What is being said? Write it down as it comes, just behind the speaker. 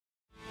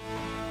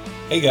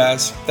Hey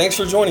guys, thanks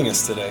for joining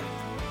us today.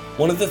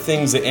 One of the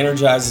things that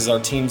energizes our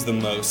teams the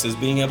most is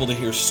being able to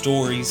hear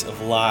stories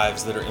of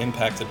lives that are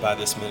impacted by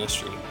this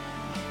ministry.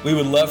 We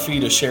would love for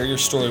you to share your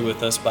story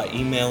with us by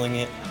emailing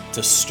it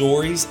to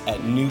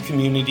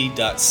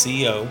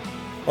stories@newcommunity.co,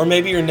 or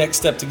maybe your next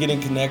step to getting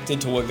connected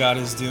to what God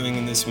is doing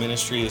in this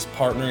ministry is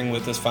partnering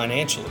with us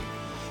financially.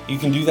 You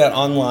can do that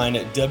online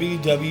at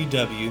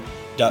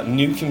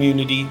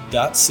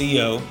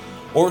www.newcommunity.co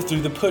or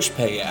through the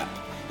PushPay app,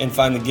 and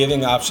find the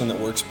giving option that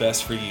works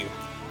best for you.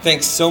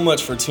 Thanks so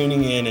much for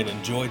tuning in and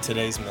enjoy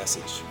today's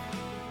message.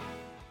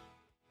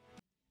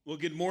 Well,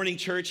 good morning,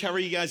 church. How are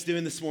you guys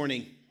doing this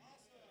morning?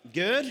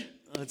 Good?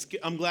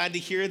 I'm glad to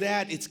hear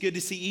that. It's good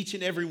to see each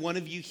and every one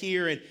of you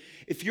here. And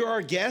if you're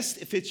our guest,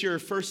 if it's your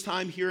first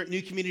time here at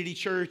New Community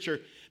Church,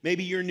 or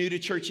maybe you're new to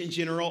church in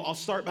general, I'll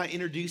start by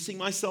introducing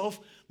myself.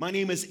 My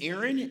name is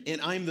Aaron, and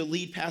I'm the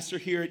lead pastor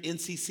here at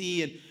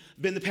NCC, and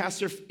I've been the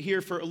pastor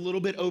here for a little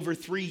bit over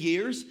 3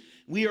 years.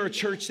 We are a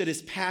church that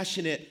is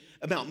passionate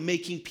about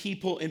making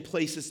people and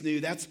places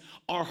new. That's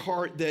our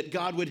heart, that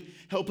God would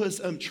help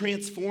us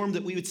transform,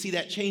 that we would see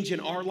that change in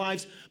our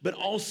lives, but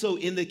also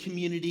in the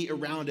community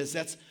around us.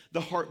 That's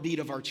the heartbeat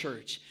of our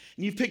church.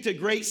 And you've picked a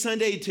great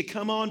Sunday to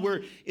come on.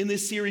 We're in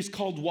this series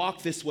called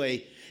Walk This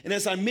Way. And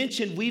as I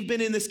mentioned, we've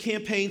been in this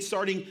campaign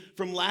starting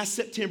from last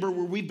September,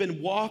 where we've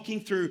been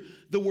walking through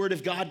the Word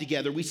of God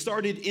together. We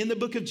started in the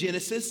book of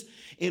Genesis,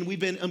 and we've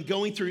been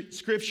going through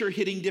Scripture,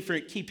 hitting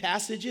different key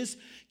passages,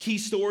 key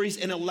stories,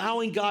 and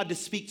allowing God to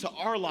speak to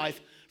our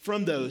life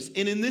from those.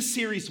 And in this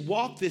series,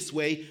 Walk This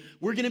Way,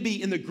 we're going to be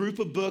in the group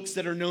of books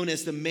that are known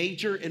as the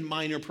major and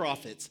minor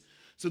prophets.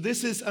 So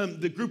this is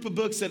the group of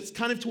books that's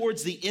kind of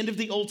towards the end of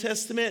the Old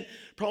Testament.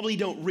 Probably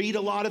don't read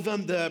a lot of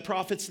them. The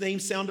prophets'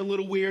 names sound a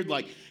little weird,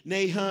 like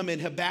Nahum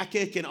and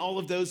Habakkuk and all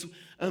of those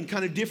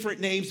kind of different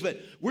names. But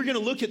we're going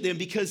to look at them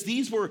because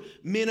these were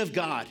men of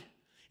God.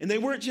 And they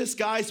weren't just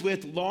guys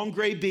with long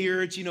gray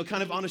beards,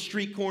 kind of on a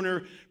street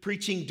corner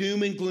preaching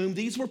doom and gloom.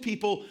 These were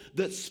people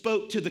that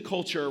spoke to the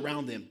culture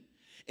around them.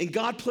 And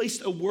God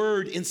placed a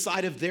word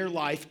inside of their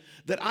life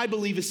that I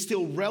believe is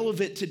still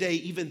relevant today,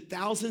 even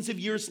thousands of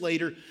years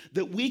later,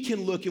 that we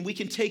can look and we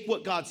can take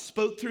what God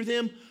spoke through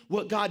them,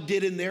 what God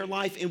did in their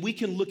life, and we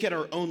can look at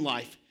our own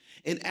life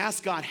and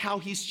ask God how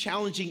he's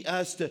challenging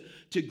us to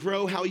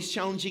grow, how he's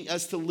challenging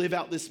us to live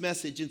out this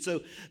message. And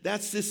so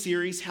that's this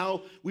series,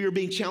 how we are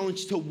being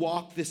challenged to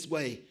walk this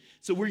way.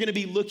 So we're going to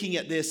be looking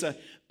at this.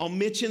 I'll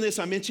mention this.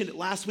 I mentioned it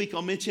last week.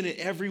 I'll mention it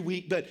every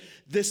week. But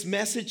this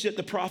message that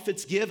the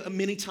prophets give,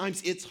 many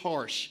times it's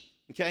harsh,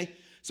 okay?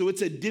 So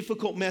it's a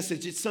difficult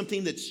message. It's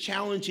something that's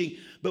challenging.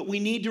 But we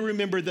need to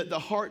remember that the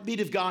heartbeat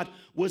of God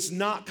was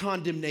not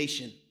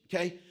condemnation,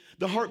 okay?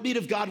 The heartbeat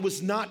of God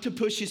was not to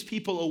push his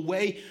people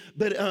away,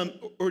 but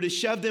or to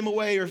shove them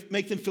away or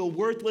make them feel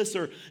worthless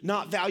or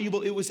not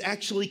valuable. It was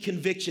actually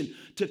conviction,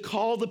 to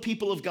call the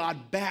people of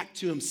God back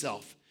to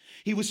himself.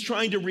 He was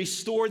trying to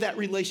restore that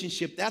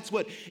relationship. That's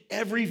what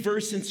every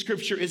verse in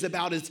Scripture is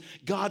about, is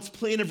God's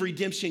plan of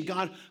redemption,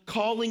 God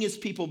calling his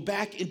people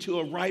back into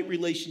a right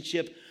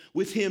relationship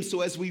with him. So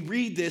as we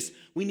read this,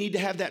 we need to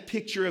have that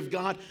picture of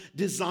God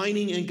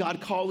designing and God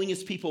calling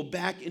his people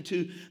back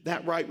into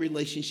that right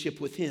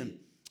relationship with him.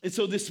 And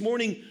so this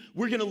morning,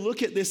 we're going to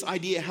look at this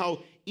idea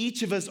how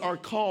each of us are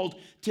called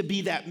to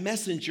be that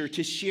messenger,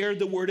 to share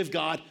the word of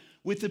God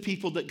with the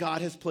people that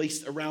God has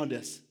placed around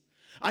us.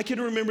 I can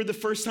remember the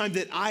first time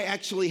that I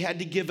actually had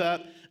to get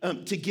up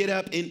and to give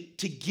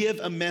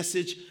a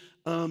message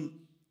to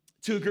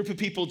a group of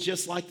people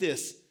just like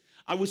this.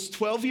 I was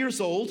 12 years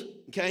old,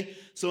 okay?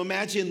 So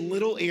imagine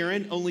little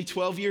Aaron, only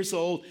 12 years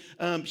old,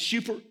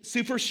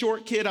 super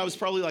short kid. I was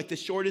probably like the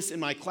shortest in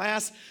my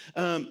class,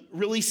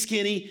 really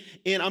skinny.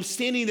 And I'm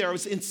standing there. I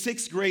was in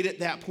 6th grade at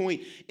that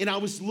point, and I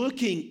was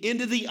looking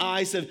into the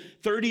eyes of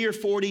 30 or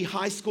 40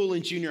 high school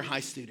and junior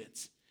high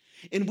students.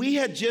 And we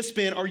had just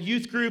been, our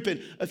youth group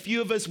and a few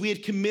of us, we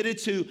had committed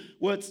to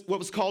what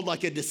was called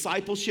like a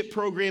discipleship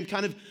program,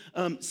 kind of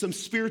some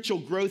spiritual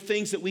growth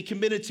things that we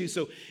committed to.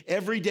 So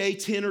every day,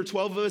 10 or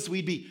 12 of us,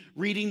 we'd be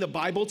reading the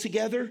Bible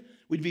together.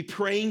 We'd be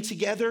praying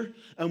together.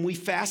 We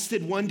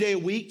fasted one day a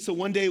week. So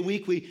one day a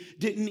week, we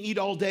didn't eat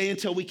all day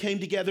until we came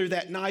together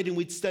that night and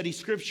we'd study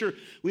Scripture.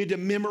 We had to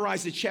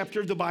memorize a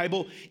chapter of the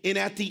Bible. And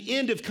at the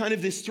end of kind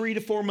of this 3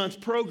 to 4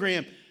 month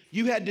program,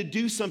 you had to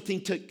do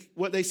something to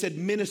what they said,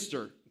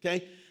 minister.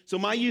 Okay, so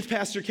my youth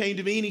pastor came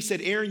to me and he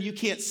said, Aaron, you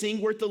can't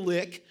sing worth a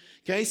lick.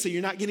 Okay, so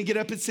you're not going to get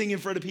up and sing in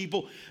front of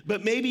people,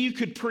 but maybe you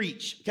could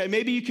preach. Okay,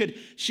 maybe you could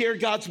share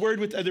God's word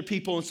with other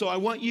people. And so I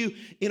want you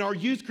in our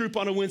youth group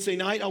on a Wednesday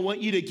night, I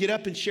want you to get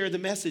up and share the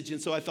message.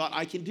 And so I thought,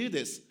 I can do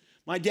this.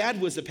 My dad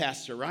was a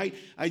pastor, right?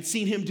 I'd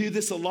seen him do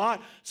this a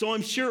lot, so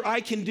I'm sure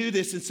I can do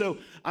this. And so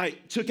I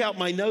took out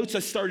my notes. I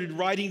started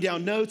writing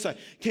down notes. I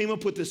came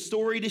up with a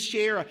story to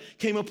share. I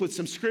came up with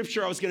some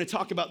scripture. I was going to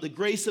talk about the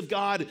grace of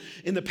God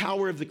and the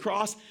power of the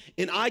cross.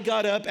 And I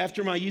got up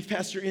after my youth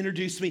pastor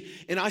introduced me,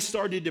 and I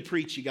started to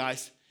preach, you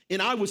guys.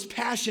 And I was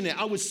passionate.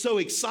 I was so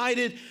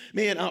excited.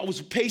 Man, I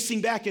was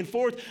pacing back and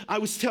forth. I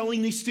was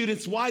telling these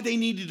students why they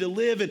needed to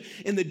live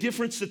and the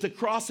difference that the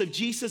cross of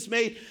Jesus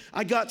made.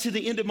 I got to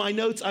the end of my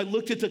notes. I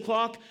looked at the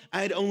clock.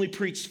 I had only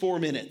preached 4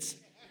 minutes.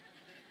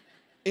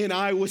 And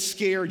I was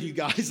scared, you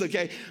guys,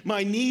 okay?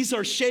 My knees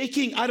are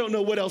shaking. I don't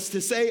know what else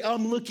to say.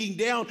 I'm looking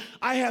down.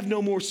 I have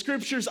no more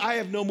scriptures. I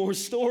have no more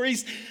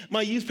stories.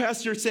 My youth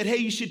pastor said, hey,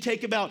 you should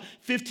take about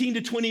 15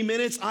 to 20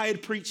 minutes. I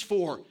had preached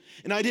 4.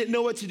 And I didn't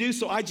know what to do,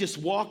 so I just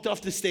walked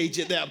off the stage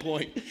at that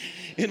point.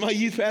 And my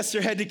youth pastor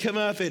had to come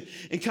up and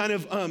kind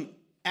of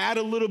add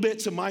a little bit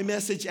to my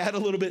message, add a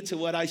little bit to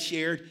what I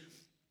shared.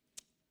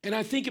 And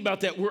I think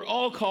about that. We're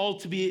all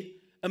called to be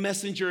a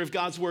messenger of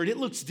God's word. It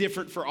looks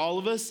different for all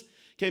of us.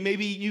 Okay,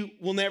 maybe you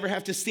will never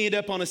have to stand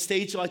up on a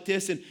stage like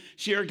this and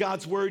share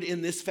God's word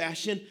in this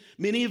fashion.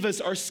 Many of us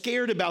are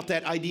scared about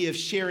that idea of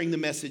sharing the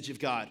message of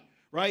God,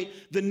 right?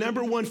 The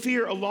number one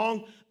fear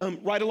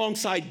right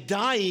alongside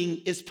dying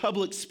is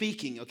public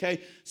speaking,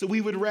 okay? So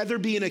we would rather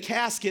be in a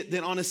casket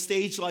than on a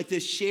stage like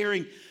this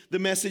sharing the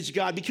message of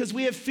God because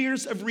we have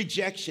fears of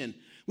rejection.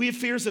 We have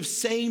fears of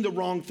saying the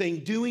wrong thing,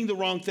 doing the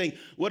wrong thing.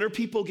 What are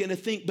people going to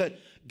think? But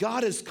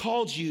God has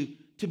called you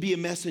to be a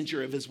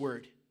messenger of his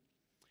word.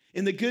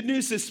 And the good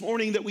news this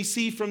morning that we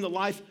see from the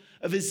life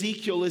of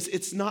Ezekiel is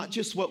it's not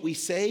just what we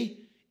say,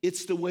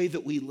 it's the way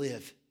that we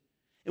live.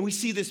 And we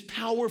see this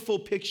powerful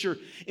picture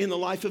in the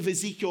life of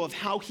Ezekiel of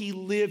how he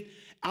lived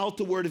out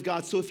the word of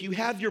God. So if you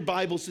have your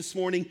Bibles this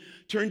morning,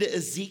 turn to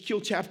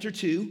Ezekiel chapter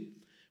 2.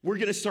 We're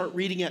going to start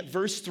reading at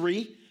verse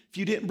 3. If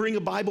you didn't bring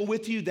a Bible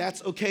with you,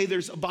 that's okay.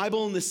 There's a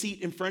Bible in the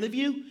seat in front of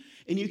you,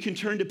 and you can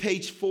turn to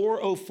page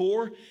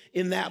 404.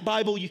 In that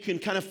Bible, you can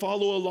kind of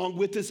follow along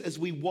with us as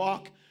we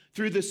walk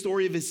through the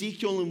story of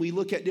Ezekiel and we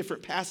look at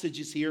different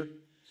passages here.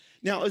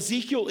 Now,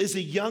 Ezekiel is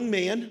a young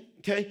man,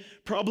 okay,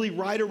 probably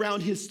right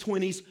around his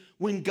 20s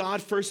when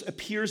God first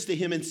appears to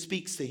him and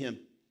speaks to him.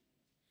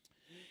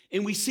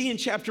 And we see in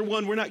chapter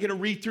 1, we're not going to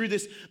read through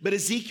this, but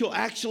Ezekiel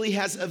actually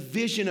has a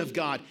vision of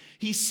God.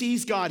 He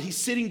sees God. He's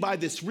sitting by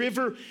this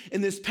river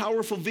and this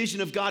powerful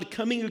vision of God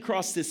coming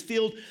across this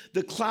field,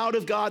 the cloud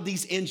of God,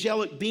 these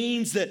angelic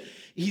beings that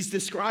he's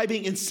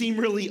describing and seem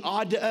really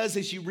odd to us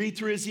as you read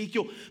through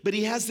Ezekiel, but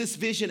he has this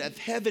vision of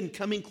heaven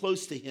coming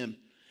close to him.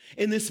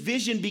 And this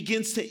vision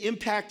begins to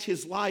impact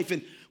his life.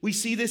 And we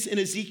see this in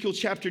Ezekiel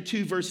chapter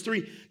 2, verse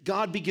 3.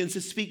 God begins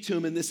to speak to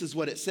him, and this is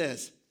what it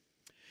says.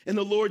 And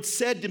the Lord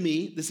said to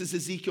me, this is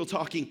Ezekiel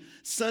talking,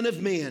 Son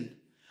of man,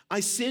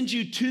 I send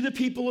you to the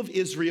people of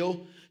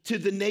Israel, to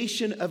the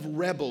nation of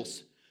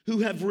rebels who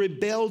have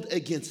rebelled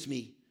against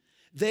me.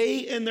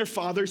 They and their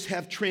fathers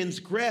have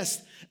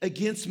transgressed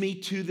against me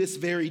to this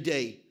very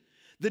day.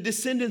 The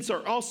descendants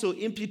are also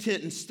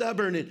impotent and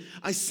stubborn, and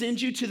I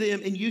send you to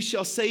them, and you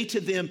shall say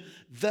to them,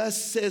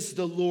 Thus says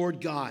the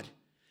Lord God.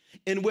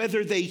 And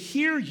whether they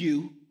hear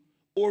you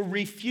or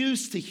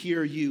refuse to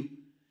hear you,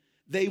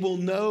 they will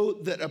know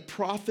that a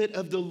prophet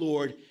of the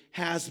Lord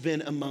has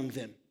been among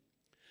them.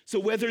 So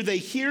whether they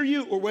hear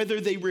you or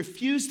whether they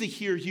refuse to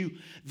hear you,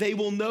 they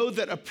will know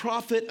that a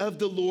prophet of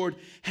the Lord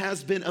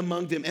has been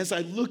among them. As I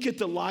look at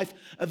the life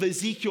of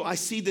Ezekiel, I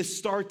see this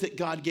start that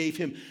God gave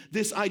him,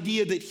 this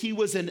idea that he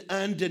was an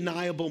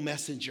undeniable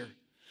messenger.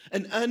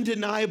 An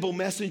undeniable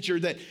messenger,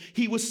 that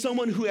he was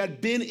someone who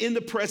had been in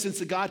the presence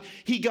of God.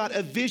 He got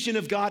a vision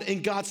of God,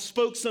 and God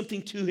spoke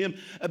something to him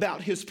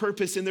about his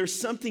purpose. And there's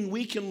something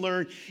we can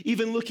learn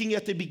even looking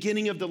at the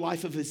beginning of the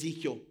life of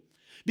Ezekiel.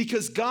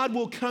 Because God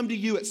will come to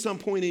you at some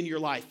point in your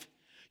life.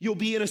 You'll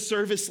be in a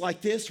service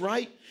like this,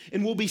 right?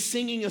 And we'll be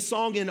singing a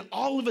song, and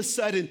all of a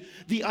sudden,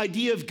 the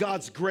idea of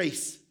God's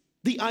grace,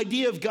 the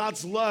idea of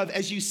God's love,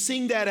 as you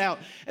sing that out,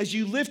 as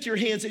you lift your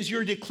hands, as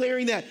you're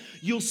declaring that,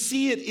 you'll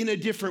see it in a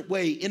different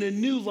way, in a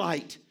new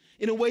light,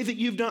 in a way that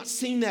you've not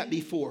seen that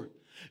before.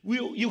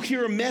 You'll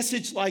hear a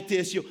message like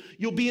this.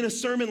 You'll be in a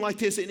sermon like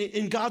this,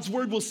 and God's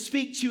word will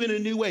speak to you in a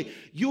new way.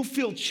 You'll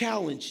feel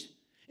challenged.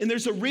 And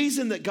there's a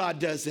reason that God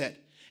does that.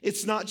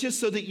 It's not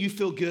just so that you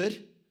feel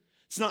good.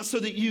 It's not so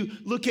that you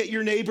look at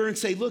your neighbor and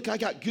say, look, I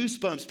got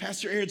goosebumps.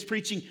 Pastor Aaron's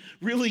preaching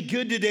really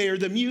good today, or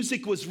the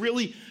music was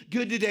really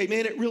good today.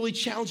 Man, it really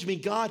challenged me.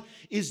 God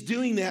is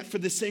doing that for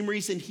the same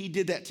reason he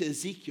did that to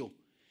Ezekiel.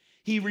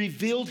 He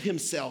revealed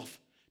himself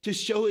to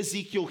show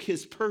Ezekiel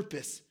his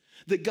purpose,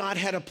 that God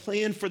had a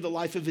plan for the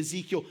life of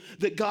Ezekiel,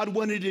 that God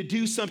wanted to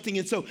do something.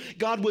 And so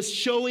God was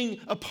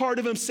showing a part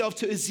of himself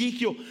to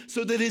Ezekiel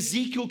so that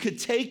Ezekiel could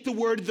take the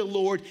word of the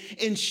Lord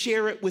and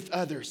share it with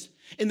others.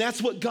 And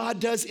that's what God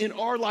does in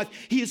our life.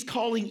 He is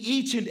calling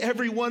each and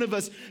every one of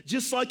us,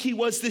 just like he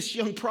was this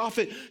young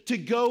prophet, to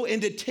go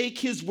and to take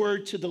his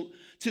word to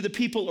the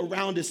people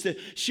around us, to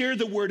share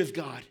the word of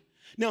God.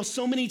 Now,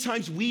 so many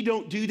times we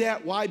don't do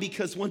that. Why?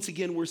 Because once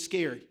again, we're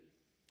scared.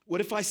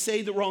 What if I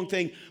say the wrong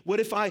thing? What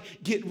if I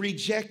get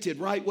rejected,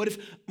 right? What if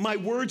my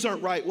words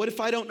aren't right? What if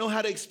I don't know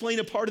how to explain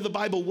a part of the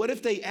Bible? What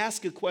if they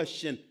ask a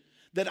question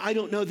that I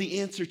don't know the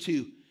answer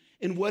to?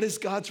 And what is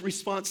God's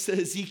response to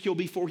Ezekiel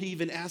before he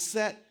even asks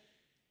that?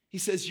 He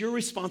says, your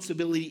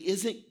responsibility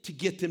isn't to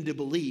get them to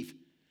believe.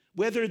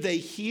 Whether they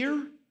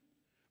hear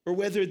or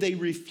whether they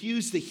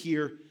refuse to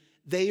hear,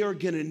 they are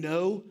going to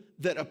know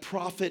that a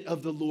prophet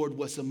of the Lord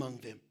was among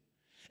them.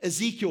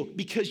 Ezekiel,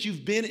 because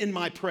you've been in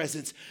my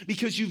presence,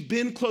 because you've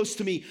been close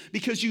to me,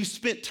 because you've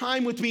spent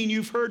time with me and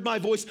you've heard my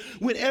voice,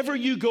 whenever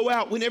you go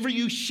out, whenever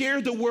you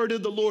share the word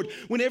of the Lord,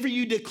 whenever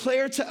you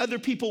declare to other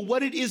people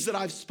what it is that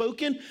I've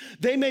spoken,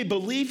 they may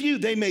believe you,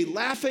 they may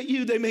laugh at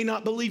you, they may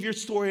not believe your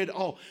story at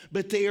all,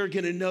 but they are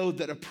going to know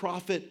that a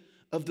prophet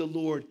of the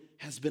Lord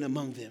has been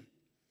among them.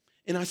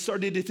 And I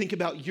started to think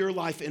about your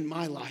life and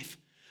my life,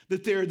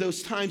 that there are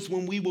those times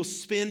when we will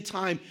spend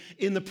time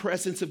in the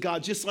presence of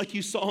God, just like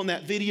you saw in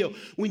that video,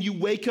 when you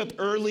wake up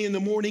early in the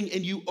morning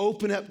and you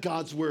open up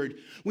God's word.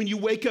 When you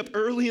wake up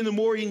early in the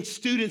morning,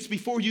 students,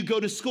 before you go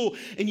to school,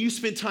 and you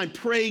spend time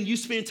praying, you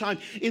spend time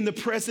in the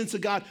presence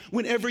of God.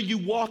 Whenever you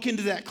walk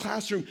into that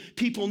classroom,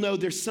 people know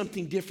there's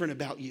something different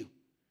about you.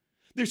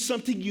 There's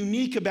something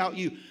unique about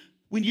you.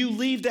 When you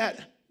leave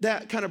that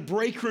kind of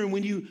break room,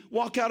 when you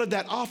walk out of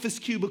that office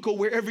cubicle,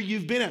 wherever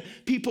you've been at,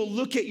 people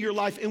look at your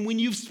life. And when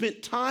you've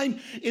spent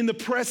time in the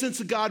presence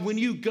of God, when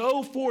you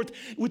go forth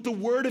with the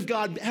word of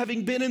God,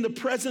 having been in the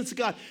presence of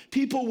God,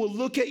 people will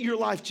look at your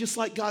life just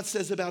like God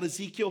says about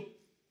Ezekiel.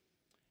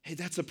 Hey,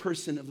 that's a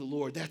person of the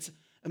Lord. That's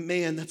a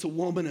man, that's a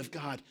woman of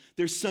God.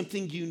 There's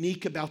something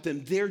unique about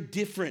them. They're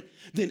different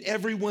than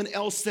everyone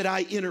else that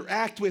I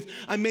interact with.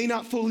 I may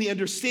not fully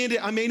understand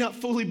it. I may not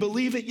fully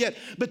believe it yet,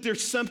 but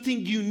there's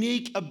something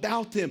unique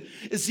about them.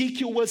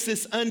 Ezekiel was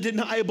this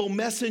undeniable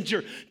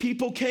messenger.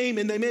 People came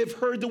and they may have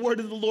heard the word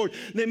of the Lord.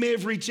 They may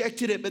have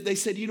rejected it, but they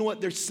said, you know what?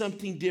 There's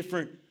something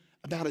different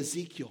about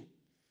Ezekiel.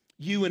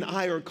 You and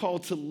I are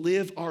called to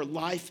live our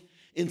life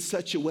in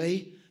such a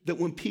way that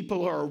when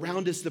people are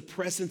around us, the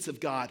presence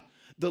of God,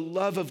 the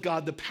love of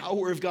God, the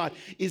power of God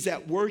is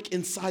at work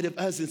inside of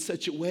us in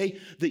such a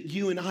way that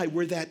you and I,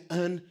 we're that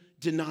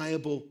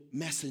undeniable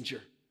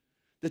messenger.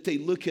 That they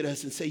look at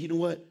us and say, you know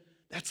what?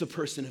 That's a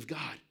person of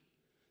God.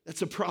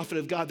 That's a prophet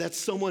of God. That's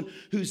someone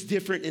who's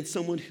different and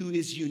someone who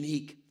is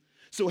unique.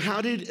 So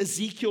how did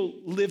Ezekiel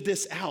live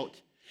this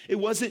out? It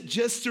wasn't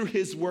just through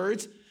his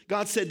words.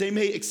 God said they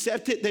may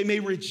accept it, they may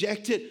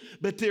reject it,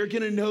 but they're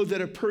going to know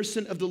that a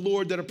person of the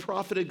Lord, that a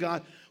prophet of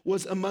God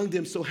was among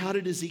them. So how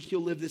did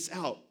Ezekiel live this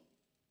out?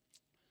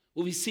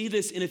 Well, we see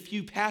this in a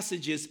few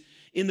passages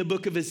in the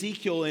book of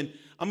Ezekiel, and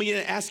I'm going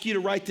to ask you to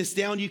write this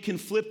down. You can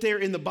flip there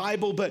in the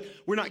Bible, but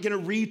we're not going to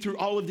read through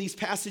all of these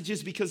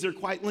passages because they're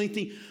quite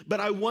lengthy. But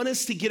I want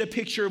us to get a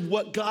picture of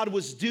what God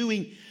was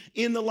doing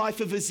in the life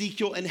of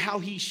Ezekiel and how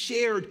he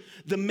shared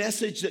the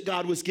message that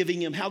God was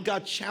giving him, how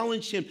God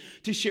challenged him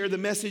to share the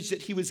message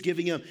that he was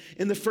giving him.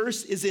 And the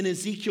first is in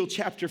Ezekiel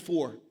chapter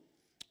 4,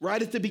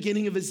 right at the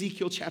beginning of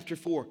Ezekiel chapter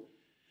 4.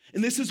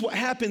 And this is what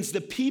happens.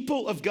 The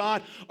people of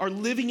God are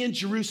living in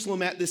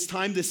Jerusalem at this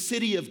time, the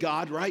city of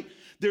God, right?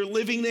 They're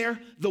living there.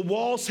 The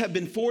walls have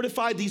been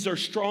fortified. These are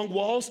strong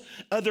walls.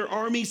 Other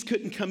armies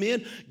couldn't come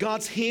in.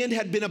 God's hand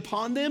had been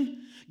upon them.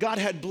 God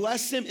had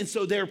blessed them, and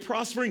so they're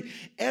prospering.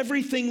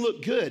 Everything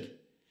looked good.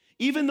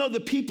 Even though the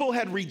people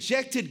had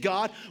rejected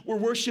God, were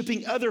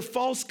worshiping other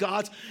false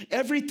gods,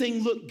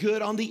 everything looked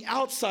good on the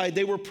outside.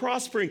 They were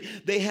prospering.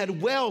 They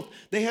had wealth.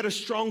 They had a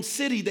strong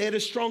city. They had a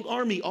strong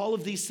army, all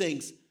of these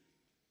things.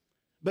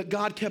 But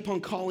God kept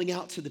on calling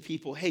out to the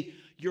people, hey,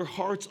 your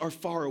hearts are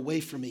far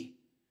away from me.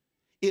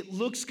 It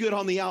looks good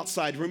on the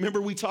outside.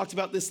 Remember, we talked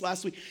about this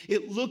last week.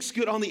 It looks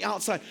good on the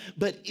outside,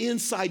 but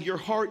inside your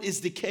heart is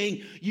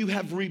decaying. You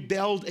have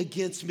rebelled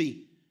against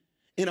me.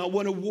 And I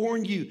want to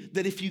warn you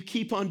that if you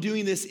keep on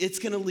doing this, it's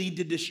going to lead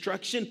to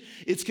destruction.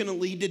 It's going to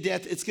lead to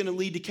death. It's going to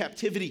lead to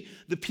captivity.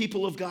 The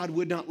people of God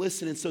would not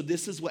listen. And so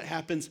this is what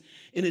happens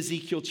in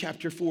Ezekiel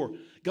chapter 4.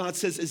 God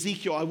says,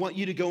 Ezekiel, I want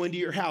you to go into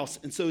your house.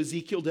 And so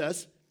Ezekiel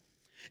does.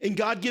 And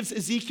God gives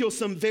Ezekiel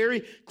some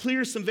very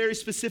clear, some very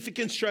specific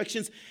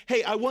instructions.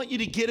 Hey, I want you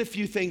to get a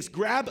few things.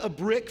 Grab a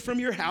brick from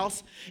your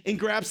house and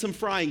grab some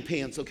frying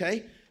pans,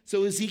 okay?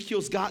 So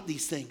Ezekiel's got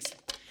these things.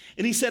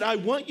 And he said, I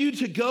want you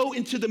to go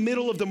into the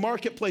middle of the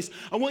marketplace.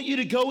 I want you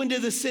to go into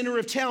the center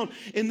of town.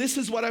 And this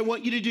is what I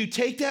want you to do.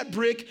 Take that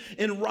brick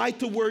and write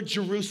the word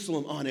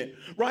Jerusalem on it.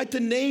 Write the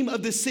name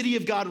of the city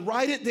of God.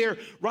 Write it there,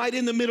 right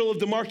in the middle of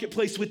the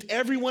marketplace with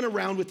everyone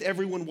around, with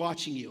everyone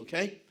watching you,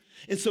 okay?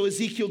 And so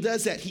Ezekiel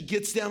does that. He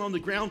gets down on the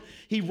ground.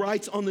 He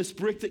writes on this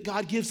brick that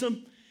God gives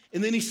him.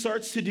 And then he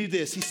starts to do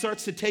this. He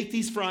starts to take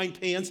these frying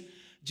pans,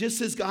 just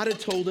as God had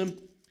told him,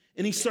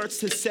 and he starts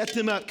to set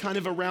them up kind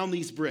of around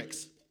these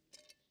bricks.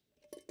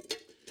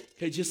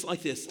 Okay, just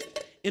like this.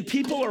 And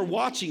people are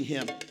watching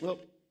him. Well,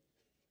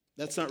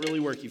 that's not really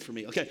working for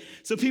me. Okay,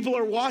 so people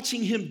are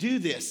watching him do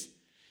this.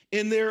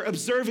 And they're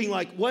observing,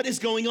 like, what is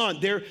going on?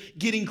 They're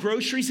getting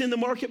groceries in the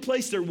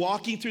marketplace. They're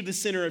walking through the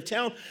center of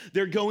town.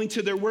 They're going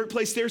to their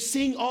workplace. They're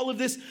seeing all of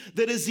this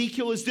that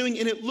Ezekiel is doing,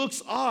 and it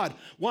looks odd.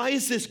 Why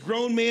is this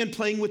grown man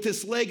playing with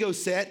this Lego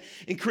set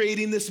and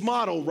creating this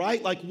model,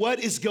 right? Like, what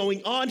is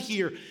going on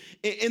here?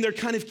 And they're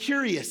kind of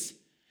curious.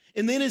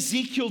 And then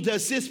Ezekiel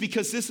does this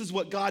because this is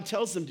what God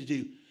tells them to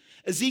do.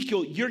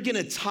 Ezekiel, you're going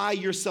to tie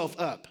yourself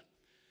up.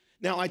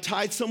 Now, I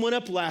tied someone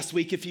up last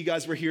week if you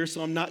guys were here,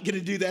 so I'm not going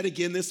to do that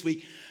again this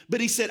week. But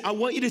he said, I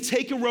want you to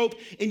take a rope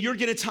and you're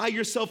gonna tie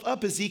yourself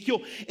up,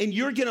 Ezekiel, and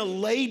you're gonna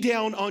lay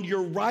down on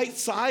your right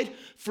side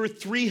for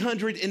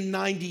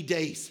 390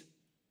 days.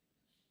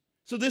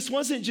 So this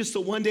wasn't just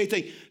a one-day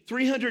thing,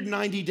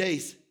 390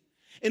 days.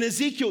 And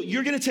Ezekiel,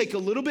 you're gonna take a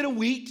little bit of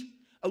wheat,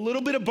 a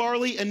little bit of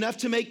barley, enough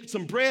to make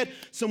some bread,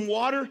 some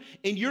water,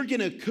 and you're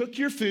gonna cook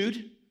your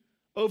food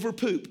over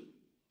poop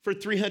for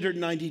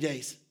 390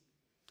 days.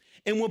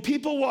 And when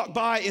people walk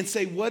by and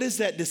say, what is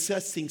that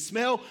disgusting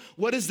smell?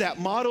 What is that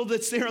model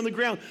that's there on the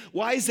ground?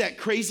 Why is that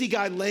crazy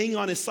guy laying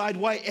on his side?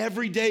 Why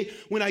every day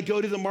when I go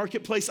to the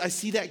marketplace, I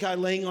see that guy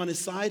laying on his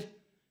side?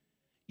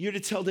 You're to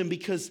tell them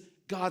because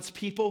God's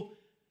people,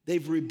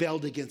 they've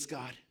rebelled against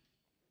God.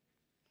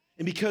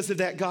 And because of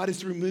that, God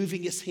is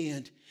removing his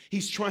hand.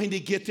 He's trying to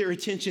get their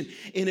attention.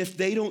 And if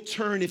they don't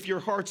turn, if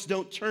your hearts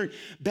don't turn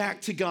back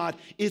to God,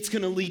 it's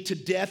going to lead to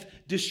death,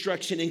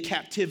 destruction, and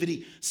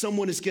captivity.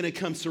 Someone is going to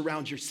come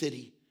surround your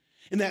city.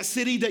 And that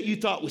city that you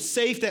thought was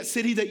safe, that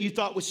city that you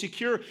thought was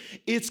secure,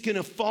 it's going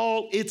to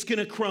fall, it's going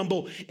to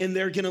crumble, and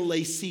they're going to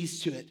lay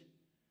siege to it.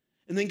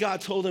 And then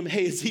God told him,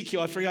 hey, Ezekiel,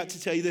 I forgot to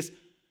tell you this.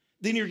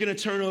 Then you're going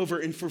to turn over,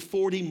 and for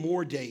 40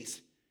 more days,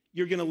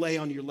 you're going to lay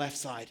on your left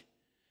side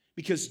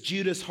because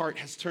Judah's heart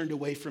has turned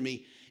away from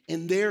me.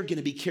 And they're going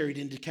to be carried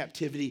into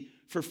captivity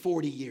for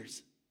 40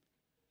 years.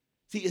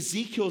 See,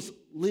 Ezekiel's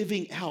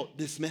living out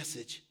this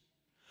message.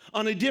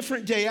 On a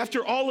different day,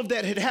 after all of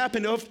that had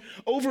happened,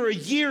 over a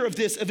year of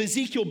this, of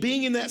Ezekiel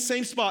being in that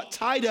same spot,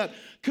 tied up,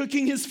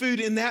 cooking his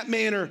food in that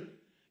manner,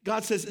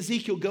 God says,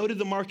 Ezekiel, go to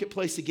the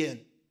marketplace again.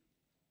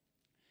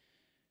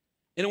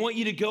 And I want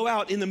you to go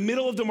out in the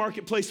middle of the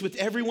marketplace with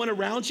everyone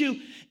around you,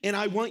 and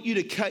I want you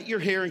to cut your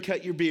hair and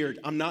cut your beard.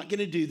 I'm not going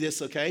to do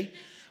this, okay?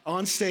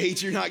 On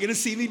stage, you're not gonna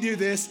see me do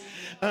this.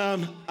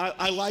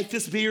 I like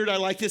this beard, I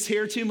like this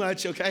hair too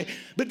much, okay?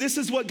 But this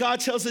is what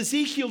God tells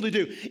Ezekiel to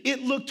do.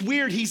 It looked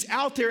weird. He's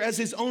out there as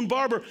his own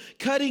barber,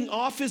 cutting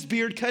off his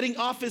beard, cutting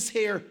off his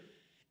hair.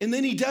 And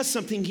then he does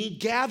something. He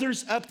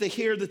gathers up the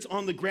hair that's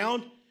on the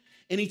ground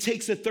and he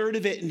takes a third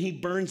of it and he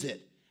burns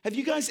it. Have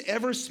you guys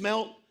ever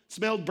smelled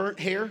burnt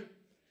hair?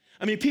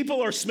 I mean,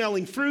 people are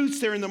smelling fruits,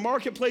 they're in the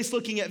marketplace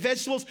looking at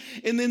vegetables,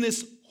 and then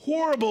this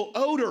horrible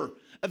odor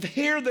of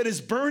hair that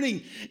is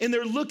burning, and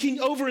they're looking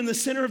over in the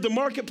center of the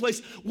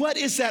marketplace. What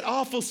is that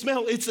awful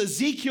smell? It's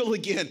Ezekiel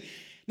again.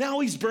 Now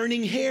he's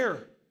burning hair.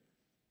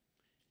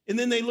 And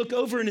then they look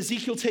over and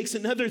Ezekiel takes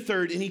another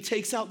third and he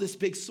takes out this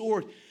big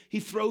sword. He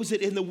throws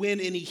it in the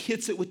wind and he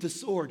hits it with the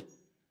sword.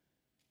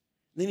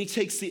 Then he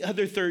takes the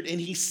other third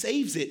and he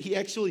saves it. He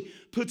actually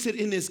puts it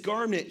in his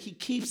garment. He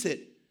keeps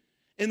it.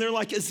 And they're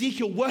like,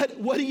 Ezekiel,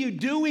 what are you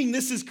doing?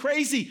 This is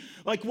crazy.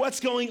 Like, what's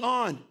going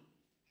on?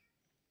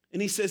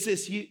 And he says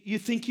this, you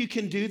think you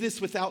can do this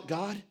without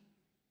God?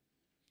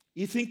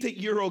 You think that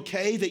you're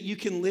okay, that you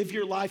can live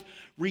your life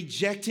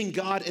rejecting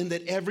God and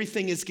that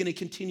everything is going to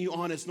continue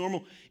on as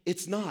normal?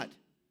 It's not.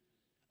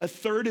 A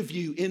third of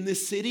you in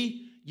this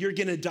city, you're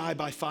going to die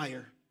by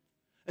fire.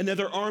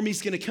 Another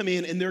army's going to come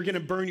in and they're going to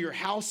burn your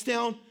house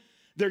down.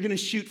 They're going to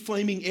shoot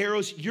flaming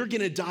arrows. You're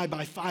going to die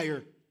by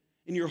fire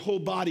and your whole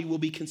body will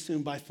be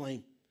consumed by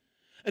flame.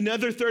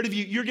 Another third of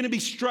you, you're going to be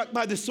struck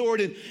by the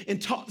sword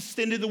and tossed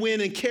into the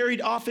wind and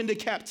carried off into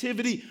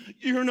captivity.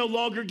 You're no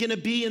longer going to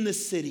be in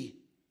this city.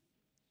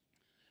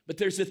 But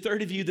there's a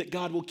third of you that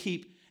God will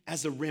keep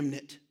as a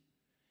remnant.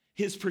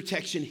 His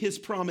protection, his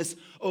promise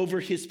over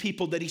his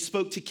people that he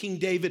spoke to King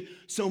David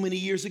so many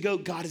years ago,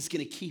 God is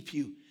going to keep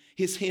you.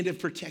 His hand of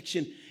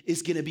protection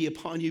is going to be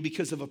upon you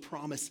because of a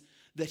promise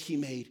that he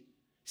made.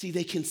 See,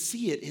 they can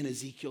see it in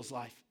Ezekiel's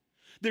life.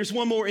 There's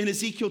one more in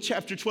Ezekiel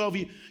chapter 12.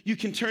 You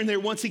can turn there.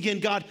 Once again,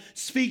 God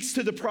speaks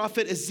to the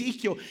prophet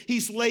Ezekiel.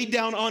 He's laid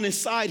down on his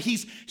side.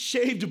 He's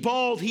shaved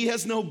bald. He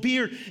has no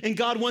beard. And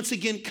God once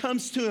again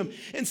comes to him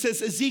and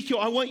says, Ezekiel,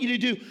 I want you to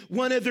do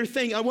one other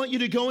thing. I want you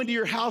to go into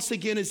your house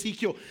again,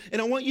 Ezekiel,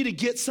 and I want you to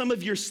get some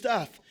of your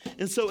stuff.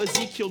 And so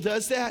Ezekiel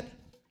does that.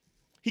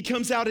 He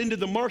comes out into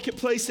the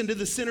marketplace, into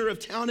the center of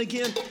town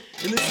again,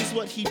 and this is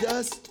what he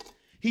does.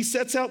 He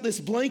sets out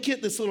this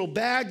blanket, this little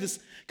bag, this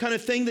kind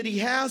of thing that he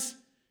has.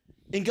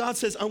 And God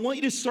says, I want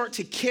you to start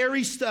to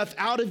carry stuff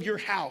out of your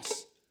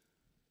house.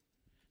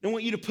 And I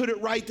want you to put it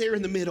right there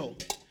in the middle.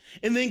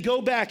 And then go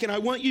back, and I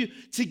want you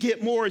to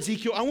get more,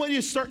 Ezekiel. I want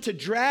you to start to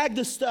drag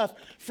the stuff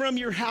from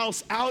your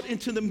house out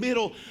into the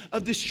middle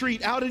of the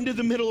street, out into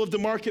the middle of the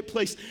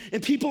marketplace.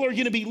 And people are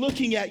going to be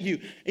looking at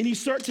you. And you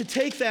start to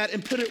take that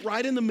and put it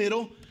right in the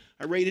middle.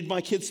 I raided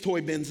my kids'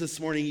 toy bins this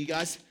morning, you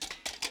guys.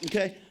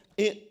 Okay?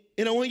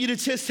 And I want you to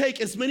just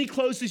take as many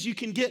clothes as you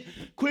can get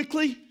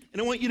quickly.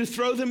 And I want you to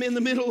throw them in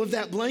the middle of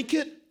that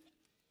blanket.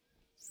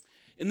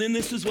 And then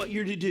this is what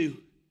you're to do.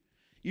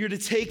 You're to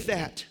take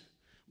that,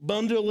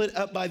 bundle it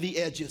up by the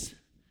edges,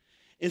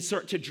 and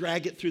start to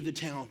drag it through the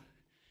town.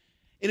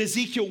 And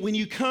Ezekiel, when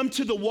you come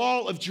to the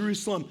wall of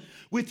Jerusalem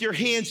with your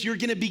hands, you're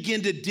going to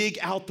begin to dig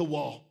out the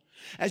wall.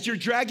 As you're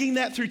dragging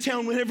that through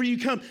town, whenever you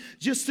come,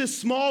 just this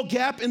small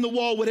gap in the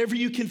wall, whatever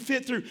you can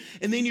fit through,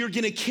 and then you're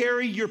going to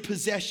carry your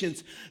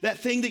possessions. That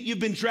thing that you've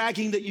been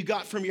dragging that you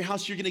got from your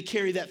house, you're going to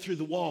carry that through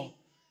the wall.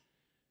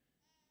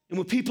 And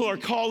when people are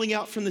calling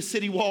out from the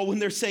city wall, when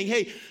they're saying,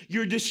 hey,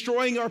 you're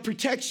destroying our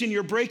protection,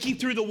 you're breaking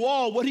through the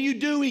wall, what are you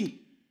doing?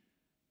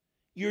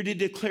 You're to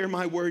declare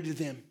my word to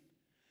them.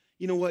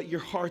 You know what? Your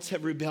hearts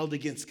have rebelled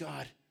against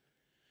God.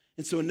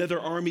 And so another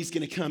army's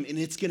gonna come, and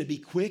it's gonna be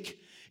quick,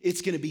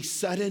 it's gonna be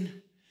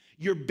sudden.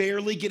 You're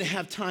barely gonna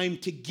have time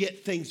to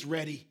get things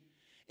ready,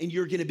 and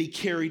you're gonna be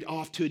carried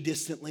off to a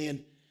distant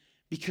land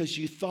because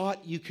you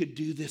thought you could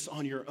do this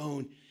on your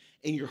own,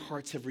 and your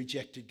hearts have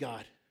rejected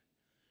God.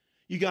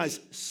 You guys,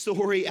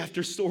 story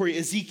after story.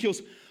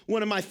 Ezekiel's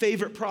one of my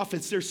favorite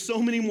prophets. There's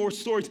so many more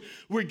stories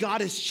where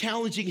God is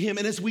challenging him.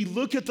 And as we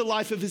look at the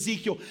life of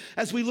Ezekiel,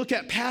 as we look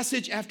at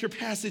passage after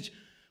passage,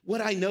 what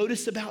I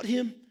notice about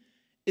him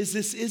is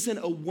this isn't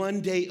a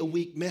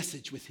one-day-a-week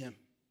message with him.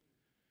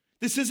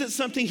 This isn't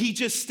something he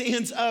just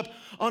stands up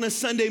on a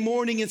Sunday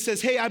morning and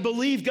says, hey, I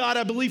believe God,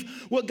 I believe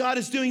what God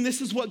is doing. This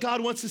is what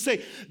God wants to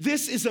say.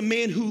 This is a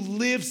man who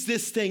lives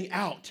this thing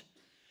out.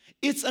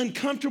 It's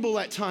uncomfortable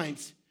at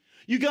times.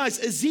 You guys,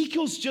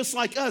 Ezekiel's just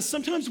like us.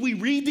 Sometimes we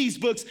read these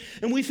books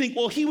and we think,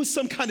 well, he was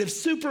some kind of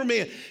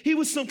Superman. He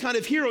was some kind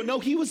of hero. No,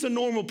 he was a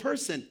normal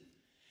person.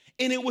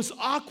 And it was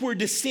awkward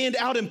to stand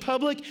out in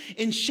public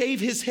and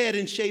shave his head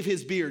and shave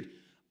his beard.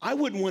 I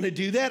wouldn't want to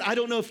do that. I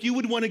don't know if you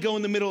would want to go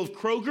in the middle of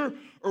Kroger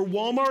or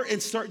Walmart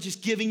and start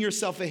just giving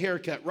yourself a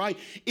haircut, right?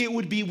 It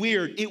would be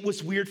weird. It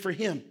was weird for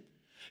him.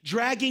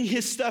 Dragging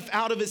his stuff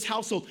out of his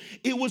household.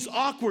 It was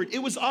awkward. It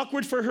was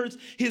awkward for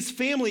his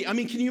family. I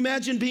mean, can you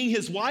imagine being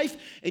his wife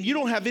and you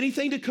don't have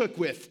anything to cook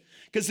with?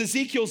 Because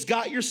Ezekiel's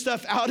got your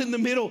stuff out in the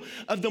middle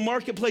of the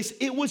marketplace.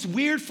 It was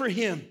weird for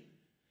him.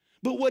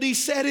 But what he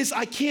said is,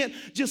 I can't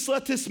just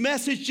let this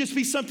message just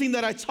be something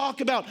that I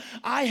talk about.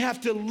 I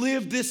have to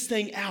live this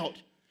thing out.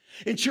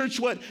 In church,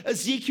 what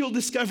Ezekiel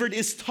discovered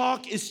is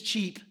talk is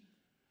cheap.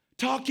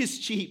 Talk is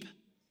cheap.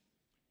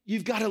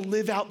 You've got to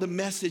live out the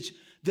message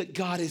that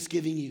God is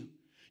giving you.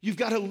 You've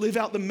got to live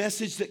out the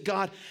message that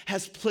God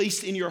has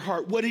placed in your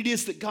heart. What it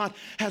is that God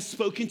has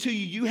spoken to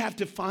you, you have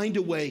to find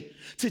a way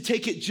to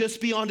take it just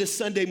beyond a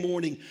Sunday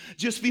morning,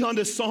 just beyond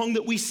a song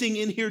that we sing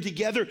in here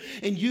together,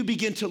 and you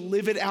begin to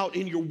live it out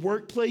in your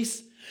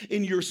workplace,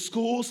 in your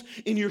schools,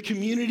 in your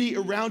community,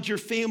 around your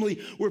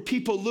family, where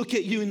people look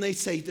at you and they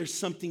say, there's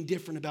something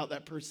different about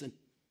that person.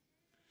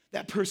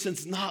 That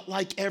person's not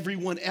like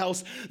everyone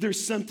else.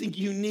 There's something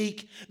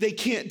unique. They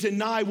can't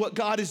deny what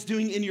God is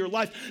doing in your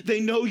life. They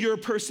know you're a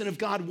person of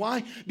God.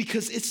 Why?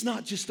 Because it's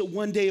not just a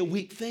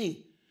one-day-a-week thing.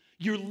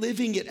 You're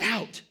living it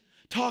out.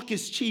 Talk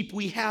is cheap.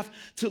 We have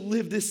to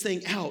live this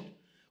thing out.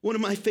 One of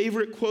my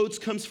favorite quotes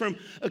comes from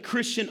a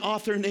Christian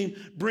author named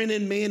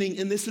Brennan Manning,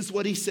 and this is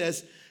what he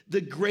says: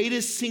 the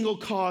greatest single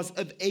cause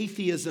of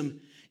atheism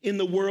in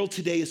the world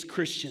today is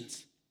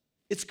Christians.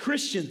 It's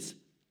Christians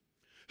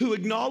who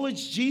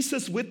acknowledge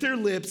Jesus with their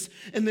lips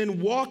and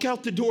then walk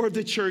out the door of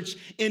the church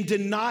and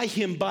deny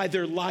him by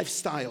their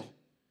lifestyle.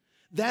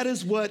 That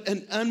is what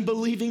an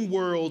unbelieving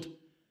world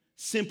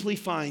simply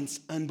finds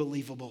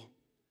unbelievable.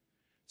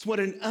 It's what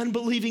an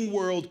unbelieving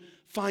world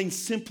finds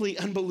simply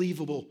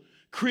unbelievable.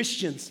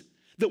 Christians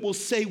that will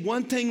say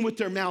one thing with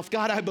their mouth: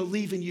 God, I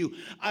believe in you.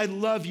 I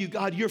love you,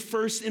 God. You're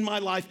first in my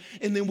life.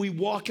 And then we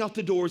walk out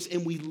the doors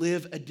and we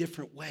live a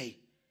different way.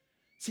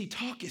 See,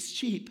 talk is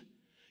cheap.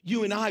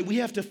 You and I, we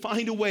have to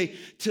find a way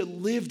to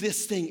live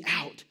this thing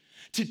out,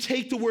 to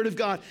take the word of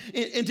God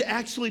and to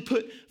actually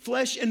put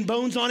flesh and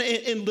bones on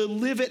it and to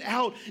live it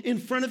out in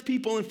front of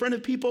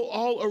people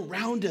all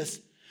around us.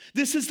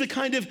 This is the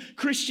kind of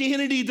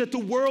Christianity that the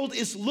world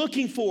is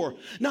looking for.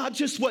 Not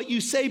just what you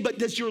say, but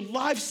does your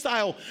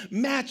lifestyle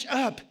match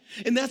up?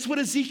 And that's what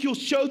Ezekiel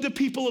showed the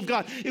people of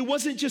God. It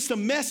wasn't just a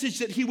message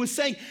that he was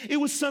saying. It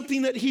was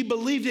something that he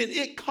believed in.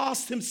 It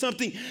cost him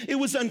something. It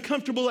was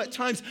uncomfortable at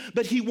times,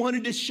 but he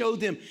wanted to show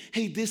them,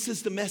 hey, this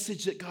is the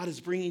message that God is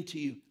bringing to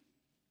you.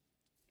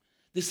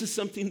 This is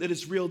something that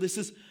is real. This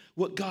is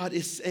what God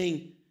is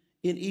saying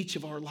in each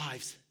of our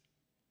lives.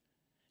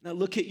 And I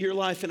look at your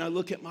life and I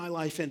look at my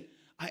life and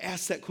I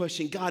ask that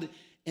question: God,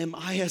 am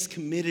I as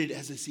committed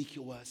as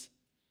Ezekiel was?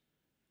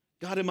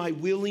 God, am I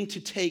willing to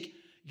take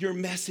your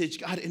message,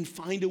 God, and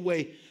find a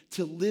way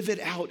to live it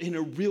out in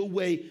a real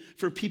way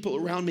for people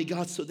around me,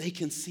 God, so they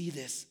can see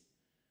this?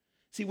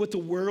 See, what the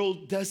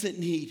world doesn't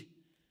need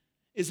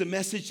is a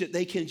message that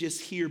they can just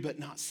hear but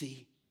not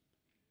see.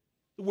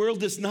 The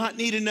world does not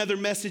need another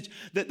message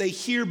that they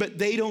hear but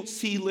they don't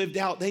see lived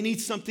out. They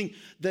need something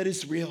that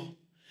is real.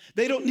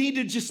 They don't need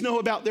to just know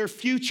about their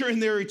future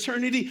and their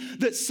eternity,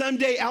 that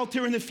someday out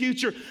there in the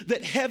future,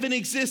 that heaven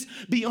exists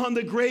beyond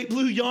the great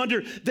blue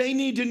yonder. They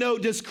need to know,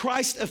 does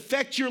Christ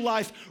affect your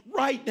life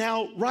right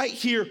now, right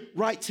here,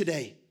 right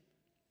today?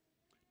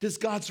 Does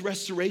God's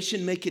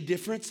restoration make a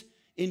difference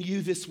in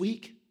you this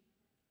week?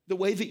 The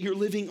way that you're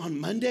living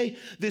on Monday,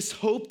 this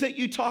hope that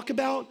you talk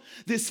about,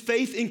 this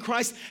faith in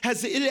Christ,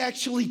 has it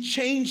actually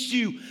changed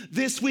you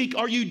this week?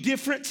 Are you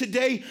different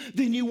today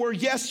than you were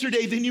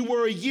yesterday, than you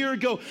were a year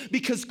ago?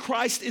 Because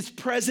Christ is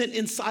present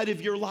inside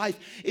of your life.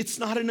 It's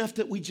not enough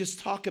that we just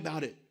talk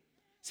about it.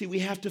 See, we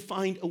have to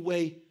find a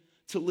way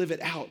to live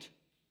it out.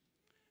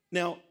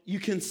 Now, you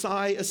can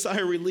sigh a sigh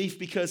of relief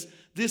because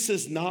this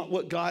is not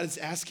what God is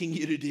asking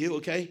you to do,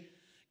 okay?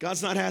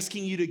 God's not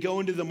asking you to go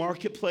into the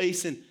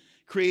marketplace and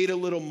create a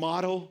little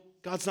model.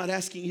 God's not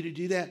asking you to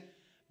do that.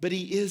 But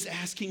he is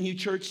asking you,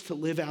 church, to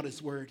live out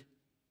his word.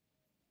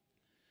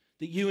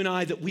 That you and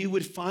I, that we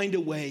would find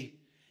a way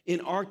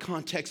in our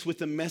context with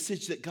the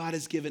message that God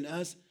has given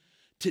us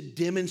to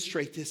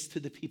demonstrate this to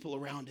the people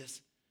around us.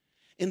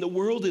 And the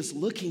world is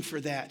looking for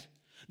that.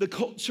 The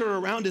culture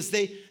around us,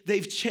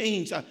 they've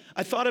changed.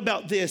 I thought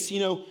about this,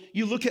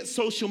 you look at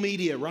social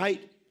media,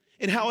 right?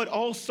 And how it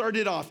all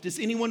started off. Does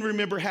anyone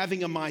remember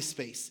having a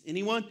MySpace?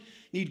 Anyone?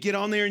 You'd get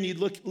on there and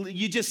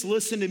you just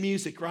listen to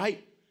music,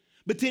 right?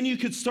 But then you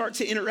could start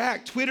to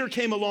interact. Twitter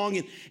came along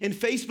and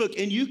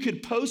Facebook, and you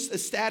could post a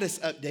status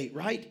update,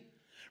 right?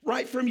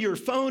 Right from your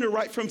phone or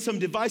right from some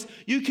device,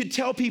 you could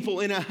tell people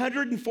in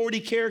 140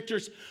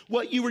 characters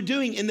what you were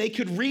doing, and they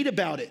could read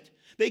about it.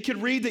 They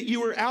could read that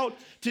you were out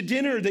to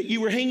dinner, that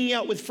you were hanging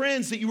out with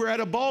friends, that you were at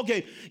a ball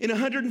game. In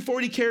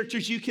 140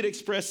 characters, you could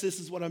express, this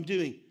is what I'm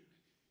doing.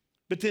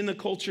 But then the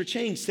culture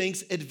changed.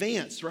 Things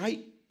advanced,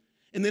 right?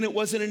 And then it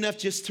wasn't enough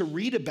just to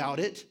read about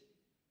it.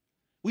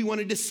 We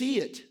wanted to see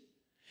it.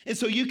 And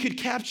so you could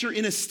capture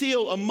in a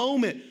still, a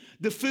moment,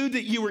 the food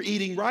that you were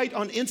eating, right?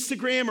 On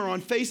Instagram or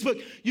on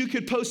Facebook, you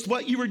could post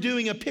what you were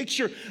doing, a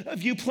picture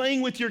of you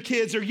playing with your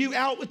kids or you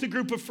out with a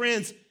group of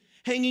friends,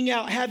 hanging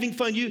out, having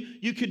fun.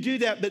 You could do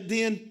that, but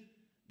then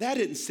that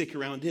didn't stick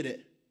around, did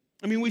it?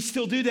 I mean, we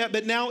still do that,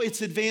 but now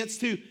it's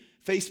advanced to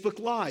Facebook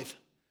Live,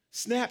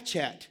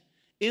 Snapchat,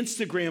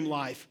 Instagram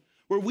Live,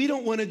 where we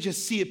don't want to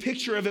just see a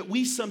picture of it.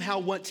 We somehow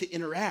want to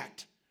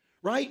interact,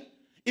 right?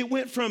 It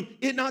went from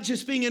it not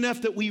just being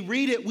enough that we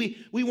read it,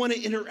 we want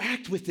to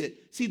interact with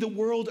it. See, the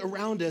world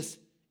around us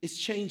is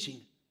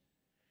changing.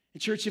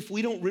 And church, if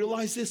we don't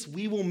realize this,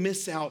 we will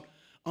miss out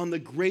on the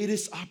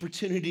greatest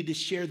opportunity to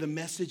share the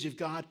message of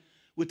God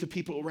with the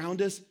people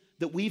around us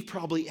that we've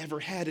probably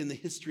ever had in the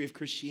history of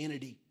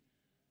Christianity.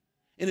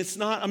 And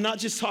I'm not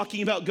just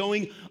talking about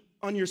going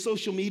on your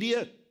social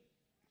media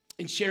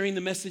and sharing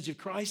the message of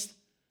Christ.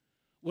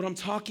 What I'm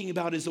talking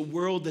about is a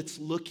world that's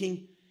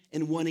looking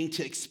and wanting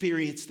to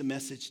experience the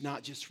message,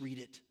 not just read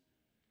it.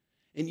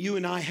 And you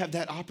and I have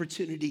that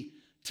opportunity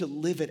to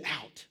live it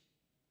out.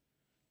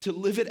 To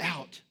live it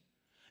out.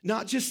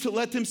 Not just to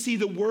let them see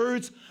the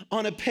words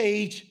on a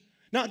page,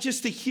 not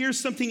just to hear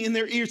something in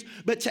their ears,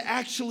 but to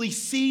actually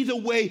see the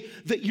way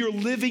that you're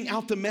living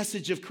out the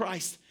message of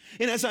Christ.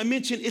 And as I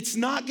mentioned, it's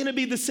not going to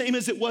be the same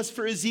as it was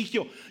for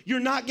Ezekiel. You're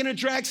not going to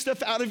drag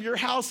stuff out of your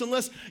house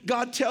unless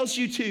God tells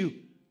you to.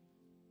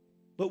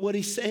 But what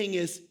he's saying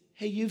is,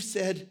 hey, you've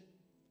said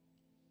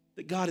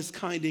that God is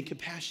kind and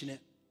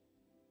compassionate.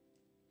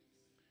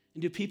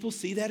 And do people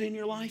see that in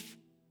your life?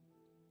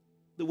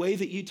 The way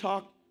that you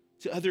talk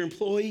to other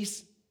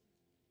employees?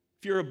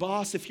 If you're a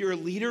boss, if you're a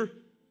leader,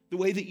 the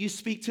way that you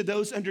speak to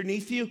those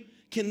underneath you,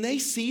 can they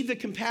see the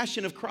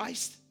compassion of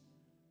Christ?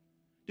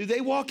 Do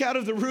they walk out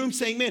of the room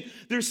saying, man,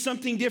 there's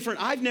something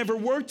different. I've never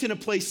worked in a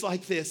place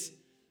like this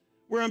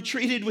where I'm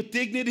treated with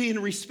dignity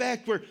and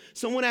respect, where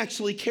someone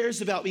actually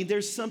cares about me.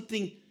 There's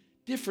something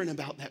different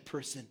about that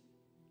person.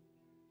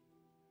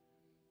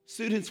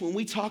 Students, when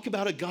we talk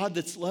about a God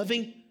that's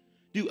loving,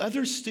 do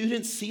other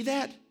students see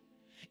that?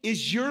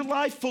 Is your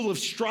life full of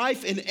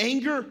strife and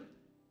anger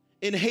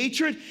and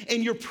hatred,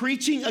 and you're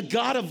preaching a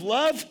God of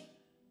love?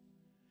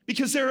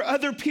 Because there are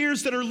other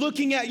peers that are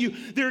looking at you.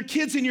 There are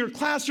kids in your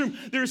classroom.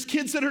 There's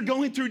kids that are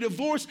going through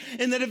divorce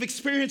and that have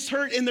experienced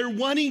hurt, and they're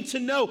wanting to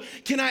know,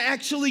 can I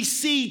actually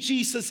see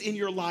Jesus in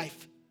your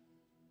life?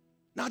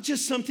 Not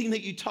just something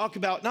that you talk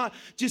about, not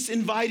just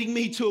inviting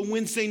me to a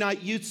Wednesday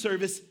night youth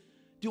service.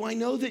 Do I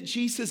know that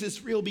Jesus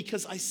is real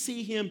because I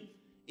see him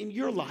in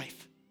your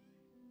life?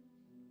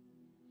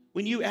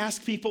 When you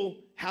ask people,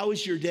 how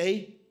is your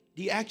day?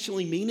 Do you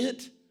actually mean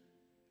it?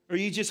 Or are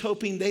you just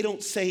hoping they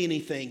don't say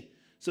anything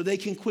so they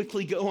can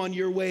quickly go on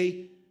their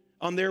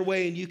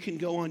way, and you can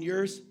go on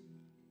yours?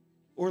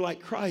 Or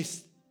like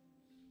Christ,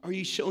 are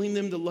you showing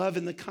them the love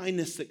and the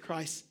kindness that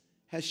Christ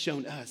has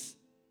shown us?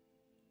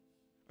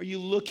 Are you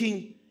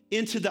looking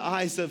into the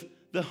eyes of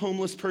the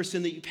homeless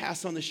person that you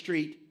pass on the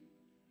street?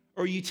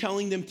 Or are you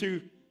telling them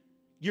through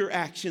your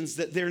actions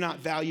that they're not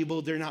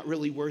valuable, they're not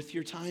really worth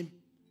your time?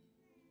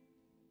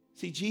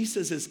 See,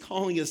 Jesus is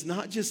calling us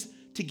not just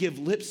to give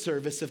lip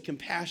service of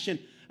compassion,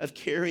 of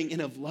caring,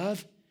 and of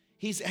love.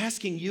 He's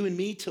asking you and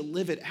me to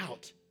live it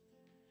out.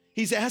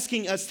 He's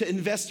asking us to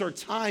invest our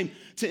time,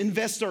 to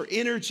invest our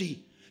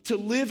energy, to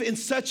live in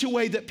such a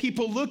way that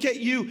people look at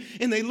you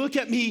and they look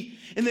at me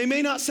and they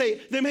may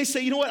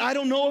say, you know what, I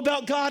don't know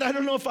about God. I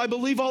don't know if I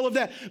believe all of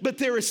that, but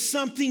there is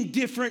something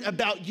different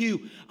about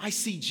you. I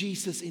see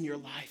Jesus in your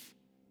life.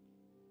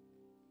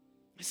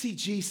 I see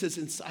Jesus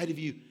inside of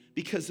you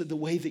because of the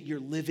way that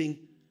you're living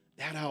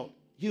that out.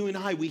 You and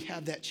I, we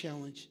have that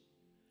challenge.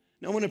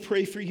 Now I want to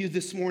pray for you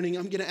this morning.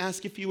 I'm going to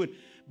ask if you would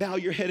bow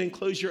your head and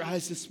close your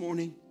eyes this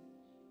morning.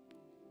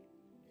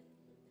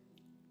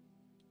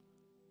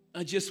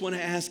 I just want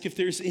to ask if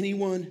there's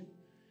anyone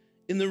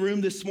in the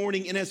room this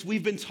morning, and as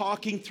we've been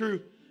talking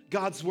through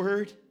God's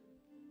word,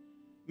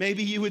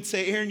 Maybe you would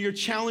say, Aaron, you're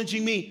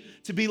challenging me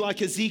to be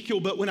like Ezekiel,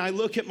 but when I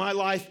look at my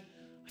life,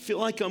 I feel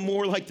like I'm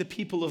more like the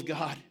people of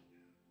God.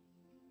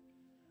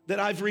 That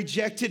I've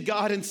rejected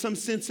God in some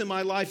sense in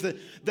my life,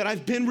 that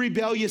I've been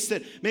rebellious,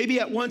 that maybe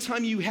at one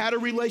time you had a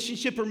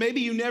relationship or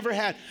maybe you never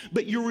had,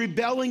 but you're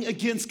rebelling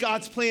against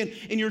God's plan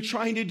and you're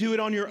trying to do it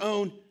on your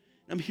own.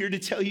 I'm here to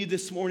tell you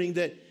this morning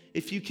that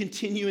if you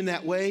continue in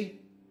that way,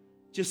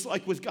 just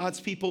like with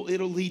God's people,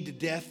 it'll lead to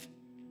death.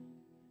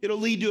 It'll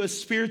lead to a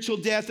spiritual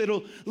death.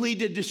 It'll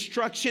lead to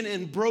destruction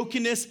and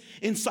brokenness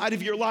inside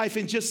of your life.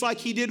 And just like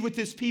he did with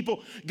his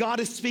people, God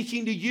is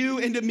speaking to you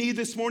and to me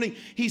this morning.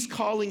 He's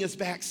calling us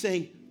back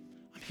saying,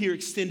 I'm here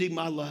extending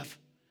my love,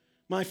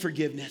 my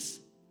forgiveness.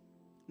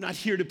 I'm not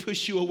here to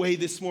push you away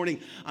this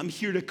morning. I'm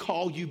here to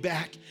call you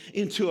back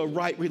into a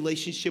right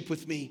relationship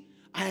with me.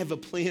 I have a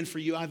plan for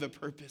you. I have a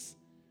purpose.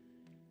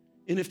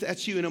 And if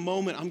that's you in a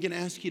moment, I'm going to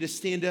ask you to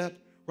stand up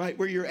right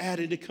where you're at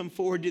and to come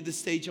forward to the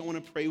stage. I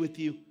want to pray with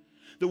you.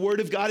 The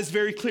word of God is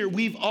very clear.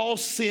 We've all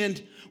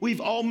sinned.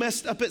 We've all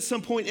messed up at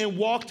some point and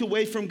walked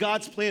away from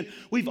God's plan.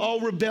 We've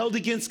all rebelled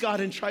against God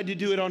and tried to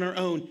do it on our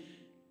own.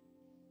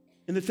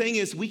 And the thing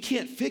is, we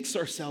can't fix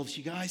ourselves,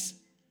 you guys.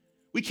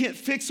 We can't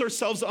fix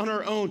ourselves on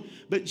our own,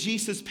 but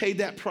Jesus paid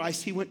that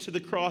price. He went to the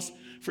cross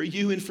for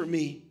you and for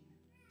me,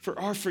 for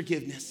our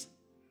forgiveness,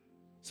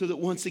 so that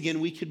once again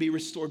we could be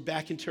restored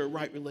back into a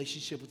right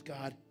relationship with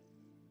God.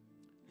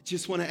 I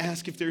just want to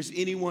ask if there's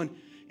anyone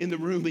in the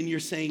room and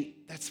you're saying,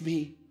 that's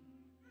me.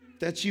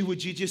 That's you.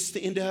 Would you just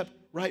stand up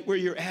right where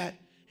you're at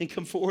and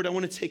come forward? I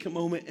want to take a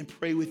moment and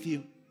pray with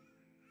you.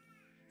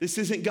 This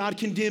isn't God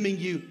condemning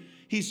you.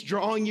 He's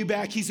drawing you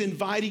back. He's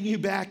inviting you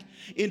back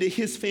into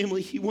his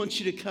family. He wants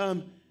you to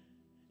come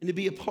and to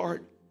be a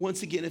part,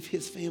 once again, of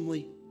his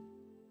family.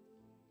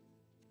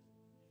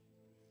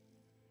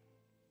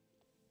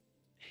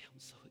 Hey, I'm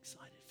so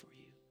excited for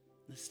you,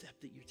 the step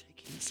that you're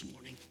taking this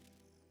morning.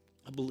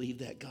 I believe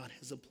that God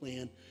has a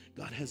plan.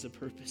 God has a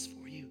purpose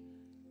for you.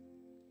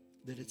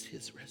 That it's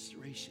his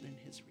restoration and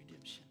his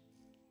redemption.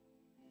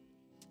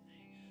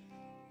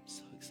 I'm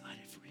so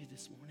excited for you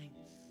this morning.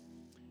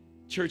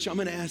 Church, I'm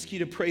going to ask you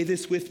to pray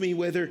this with me,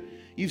 whether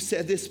you've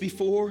said this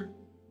before,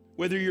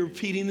 whether you're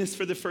repeating this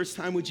for the first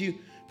time. Would you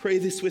pray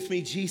this with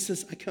me?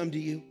 Jesus, I come to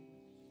you.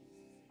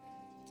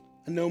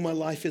 I know my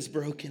life is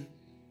broken,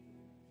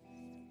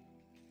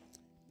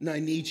 and I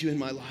need you in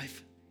my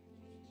life.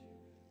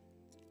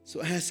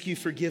 So I ask you,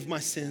 forgive my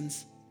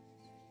sins.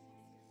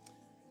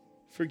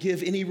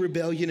 Forgive any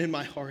rebellion in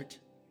my heart.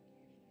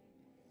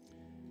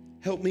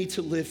 Help me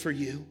to live for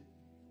you.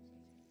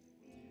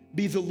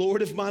 Be the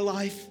Lord of my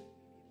life.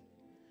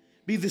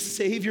 Be the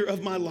Savior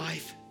of my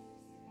life.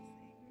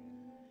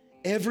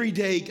 Every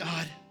day,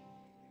 God,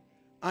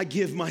 I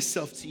give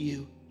myself to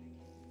you.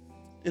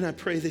 And I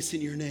pray this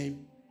in your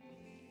name.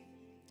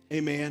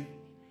 Amen.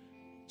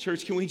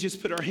 Church, can we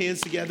just put our hands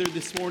together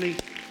this morning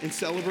and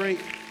celebrate?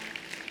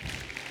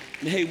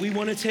 And hey, we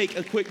want to take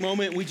a quick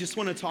moment. We just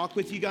want to talk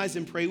with you guys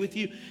and pray with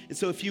you. And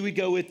so if you would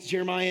go with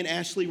Jeremiah and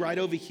Ashley right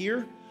over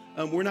here.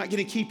 We're not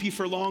going to keep you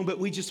for long, but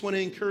we just want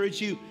to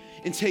encourage you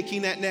in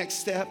taking that next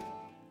step.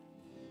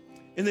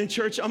 And then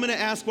church, I'm going to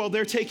ask while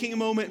they're taking a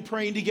moment and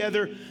praying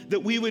together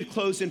that we would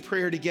close in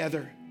prayer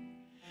together.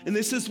 And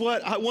this is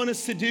what I want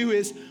us to do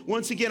is,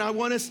 once again, I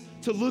want us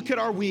to look at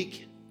our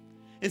week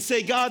and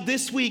say, God,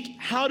 this week,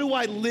 how do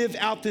I live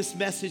out this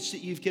message that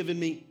you've given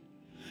me?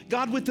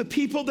 God, with the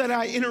people that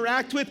I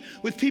interact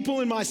with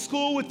people in my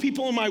school, with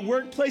people in my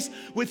workplace,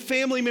 with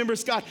family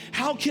members, God,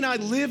 how can I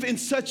live in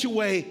such a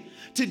way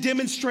to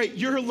demonstrate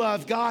your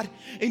love, God,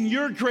 and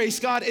your grace,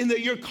 God, and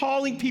that you're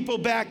calling people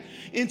back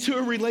into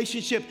a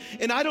relationship?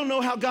 And I don't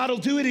know how God will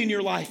do it in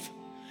your life.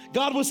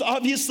 God was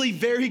obviously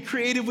very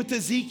creative with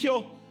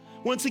Ezekiel.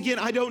 Once again,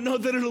 I don't know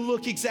that it'll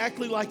look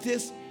exactly like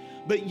this,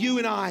 but you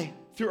and I,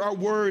 through our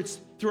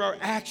words, through our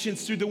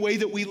actions, through the way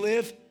that we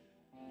live,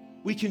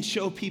 we can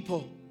show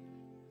people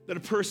that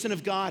a person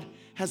of God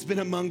has been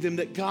among them,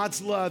 that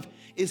God's love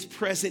is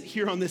present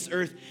here on this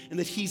earth, and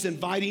that he's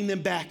inviting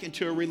them back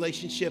into a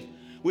relationship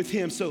with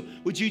him. So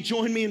would you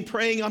join me in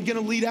praying? I'm going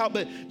to lead out,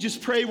 but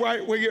just pray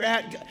right where you're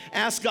at.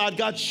 Ask God,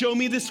 God, show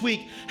me this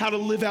week how to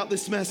live out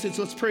this message.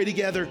 Let's pray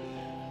together.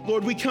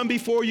 Lord, we come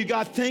before you,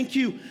 God. Thank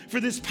you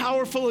for this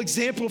powerful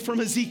example from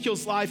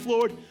Ezekiel's life,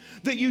 Lord,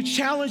 that you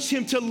challenged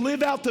him to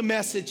live out the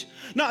message,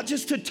 not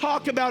just to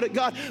talk about it,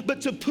 God, but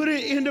to put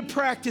it into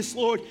practice,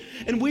 Lord.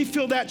 And we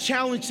feel that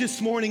challenge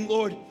this morning,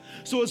 Lord.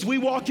 So as we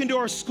walk into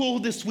our school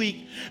this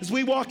week, as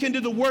we walk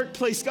into the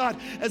workplace, God,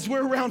 as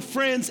we're around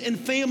friends and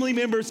family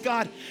members,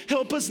 God,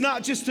 help us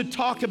not just to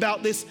talk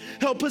about this,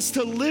 help us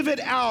to live it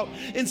out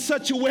in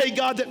such a way,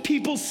 God, that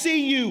people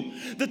see you,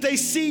 that they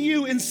see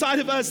you inside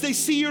of us. They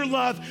see your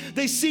love.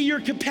 They see your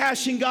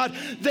compassion, God.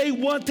 They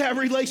want that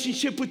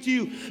relationship with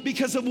you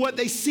because of what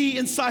they see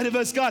inside of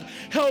us, God.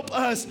 Help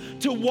us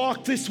to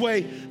walk this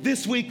way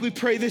this week. We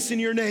pray this in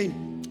your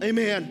name.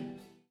 Amen.